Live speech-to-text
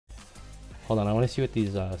Hold on, I want to see what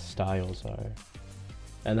these styles are.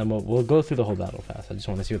 And then we'll go through the whole battle pass. I just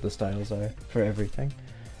want to see what the styles are for everything.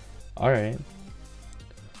 Alright.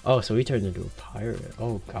 Oh, so he turned into a pirate.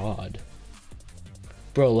 Oh, God.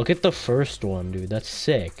 Bro, look at the first one, dude. That's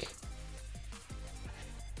sick.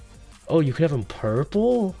 Oh, you could have him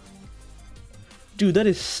purple? Dude, that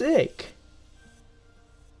is sick.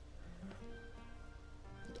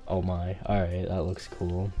 Oh my. Alright, that looks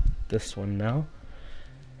cool. This one now.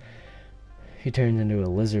 He turns into a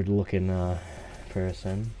lizard-looking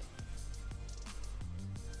person.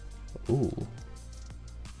 Ooh.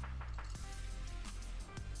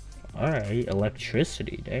 Alright,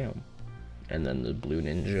 electricity, damn. And then the blue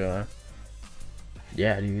ninja.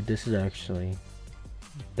 Yeah, dude, this is actually...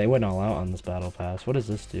 They went all out on this battle pass. What does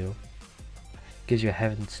this do? Gives you a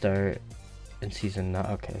heaven start in season 9.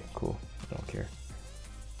 Okay, cool. I don't care.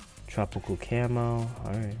 Tropical camo.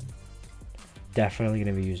 Alright. Definitely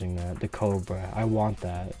gonna be using that. The Cobra. I want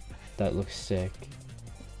that. That looks sick.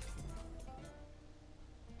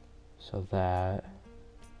 So that.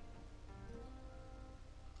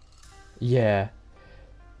 Yeah.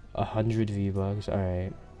 100 V-Bucks.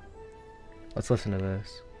 Alright. Let's listen to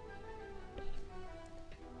this.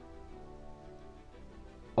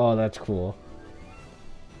 Oh, that's cool.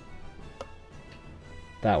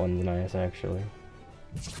 That one's nice, actually.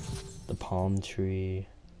 The palm tree.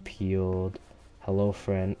 Peeled. Hello,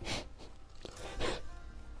 friend.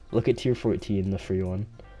 Look at tier 14, the free one.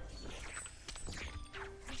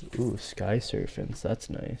 Ooh, sky surfings. That's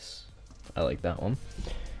nice. I like that one.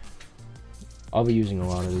 I'll be using a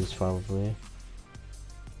lot of these probably.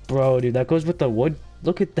 Bro, dude, that goes with the wood.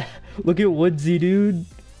 Look at that. Look at Woodsy, dude.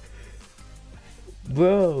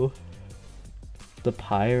 Bro. The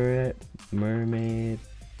pirate, mermaid,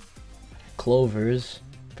 clovers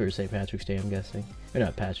for St. Patrick's Day, I'm guessing. Or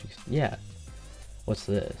not Patrick's. Yeah. What's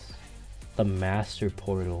this? The master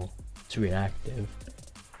portal. It's reactive.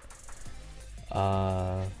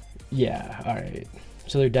 Yeah, alright.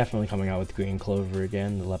 So they're definitely coming out with green clover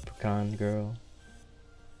again, the leprechaun girl.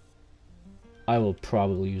 I will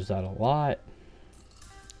probably use that a lot.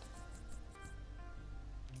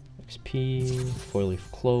 XP,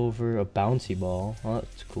 4-leaf clover, a bouncy ball. Oh,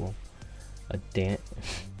 that's cool. A dance.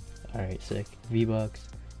 Alright, sick. V-Bucks,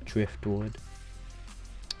 driftwood.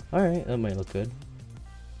 Alright, that might look good.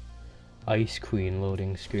 Ice Queen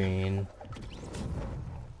loading screen.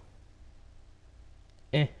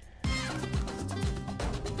 Eh.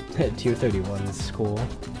 Tier 31 is cool.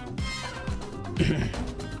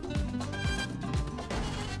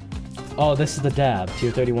 Oh, this is the dab.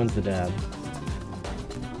 Tier 31's the dab.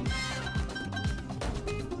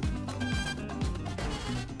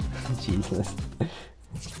 Jesus.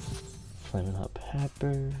 Flaming hot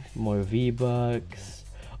pepper. More V-Bucks.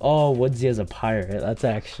 Oh, Woodsy as a pirate. That's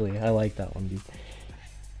actually... I like that one,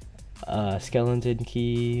 dude. Skeleton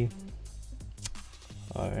key.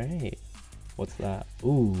 Alright. What's that?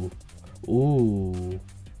 Ooh. Ooh.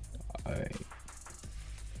 Alright.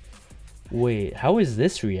 Wait, how is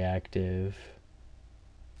this reactive?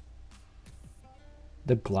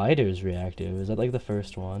 The glider's reactive. Is that like the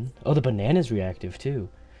first one? Oh, the banana's reactive too.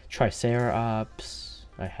 Triceratops.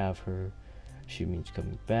 I have her. She means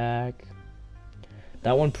coming back.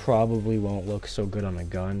 That one probably won't look so good on a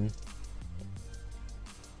gun.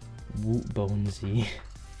 Woot Bonesy.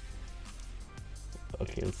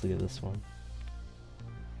 Okay, let's look at this one.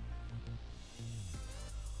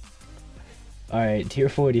 Alright, tier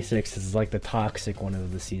 46 is like the toxic one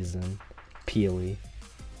of the season. Peely.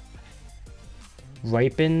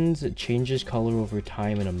 Ripens, it changes color over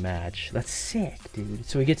time in a match. That's sick, dude.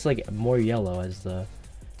 So he gets like more yellow as the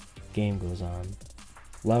game goes on.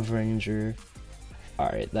 Love Ranger.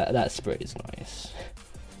 Alright, that spray is nice.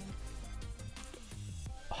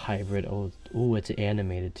 Hybrid. Oh, ooh, it's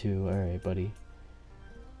animated too. Alright, buddy.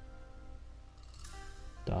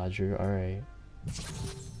 Dodger. Alright.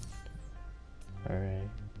 Alright.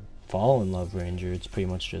 Fallen Love Ranger. It's pretty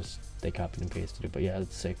much just they copied and pasted it. But yeah,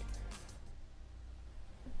 it's sick.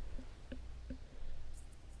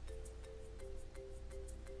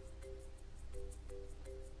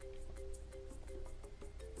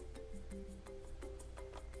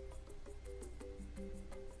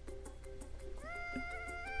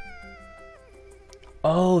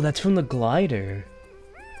 Oh, that's from the glider.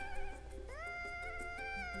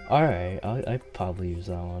 Alright, I'd probably use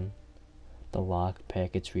that one. The lockpick,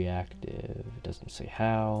 it's reactive. It doesn't say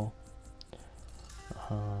how.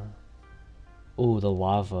 Oh, the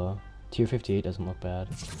lava. Tier 58 doesn't look bad.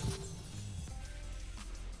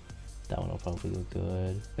 That one will probably look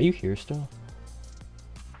good. Are you here still?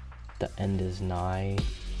 The end is nigh.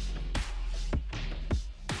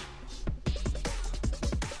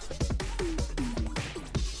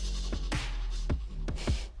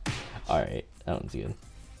 Alright, that one's good.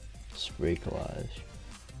 Spray collage.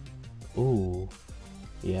 Ooh.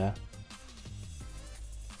 Yeah.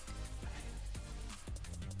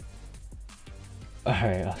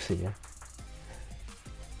 Alright, I'll see you.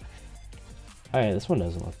 Alright, this one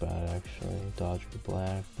doesn't look bad actually. Dodge with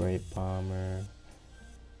black, bright bomber.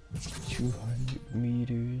 200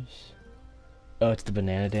 meters. Oh, it's the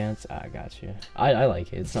banana dance? I got you. I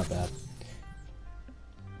like it, it's not bad.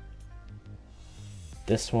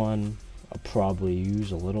 This one I'll probably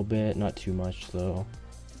use a little bit, not too much though.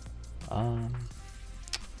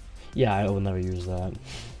 Yeah, I will never use that.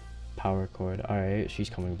 Power cord. Alright, she's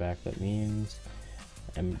coming back, that means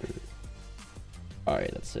Ember.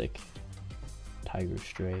 Alright, that's sick. Tiger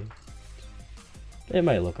Stray. It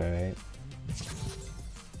might look alright.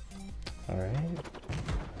 Alright.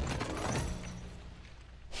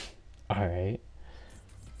 Alright.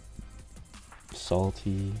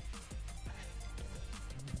 Salty.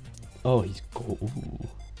 Oh, he's gold. Ooh.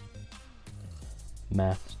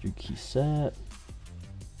 Master key set.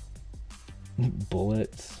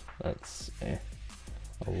 Bullets. That's eh.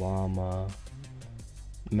 A llama.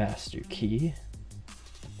 Master key.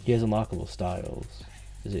 He has unlockable styles.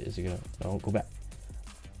 Is it gonna? No, go back.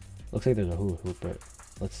 Looks like there's a hula hoop, but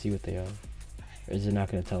let's see what they are. Or is it not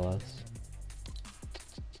gonna tell us?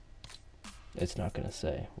 It's not gonna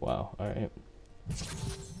say. Wow. All right.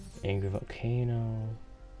 Angry volcano.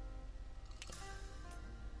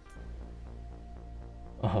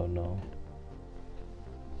 Oh no.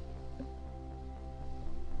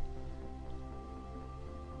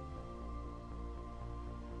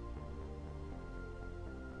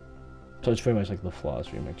 So it's pretty much like the Floss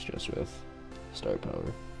remix just with star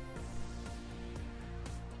power.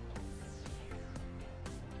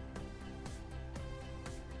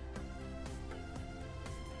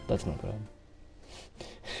 That's not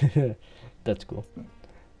bad. That's cool.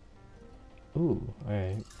 Ooh,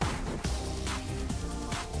 alright.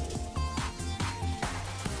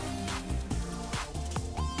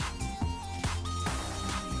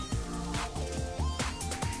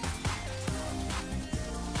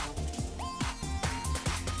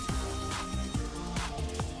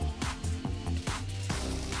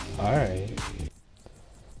 Alright.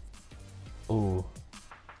 Ooh.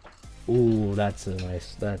 Ooh, that's a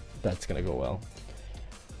nice, that's gonna go well.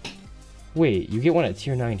 Wait, you get one at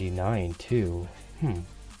tier 99 too.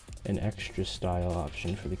 An extra style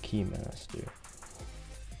option for the Keymaster.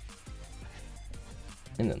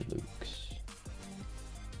 And then Luke's.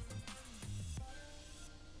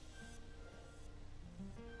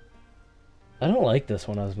 I don't like this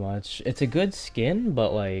one as much. It's a good skin,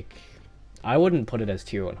 but like, I wouldn't put it as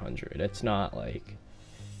tier 100. It's not like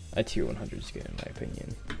a tier 100 skin in my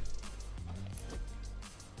opinion.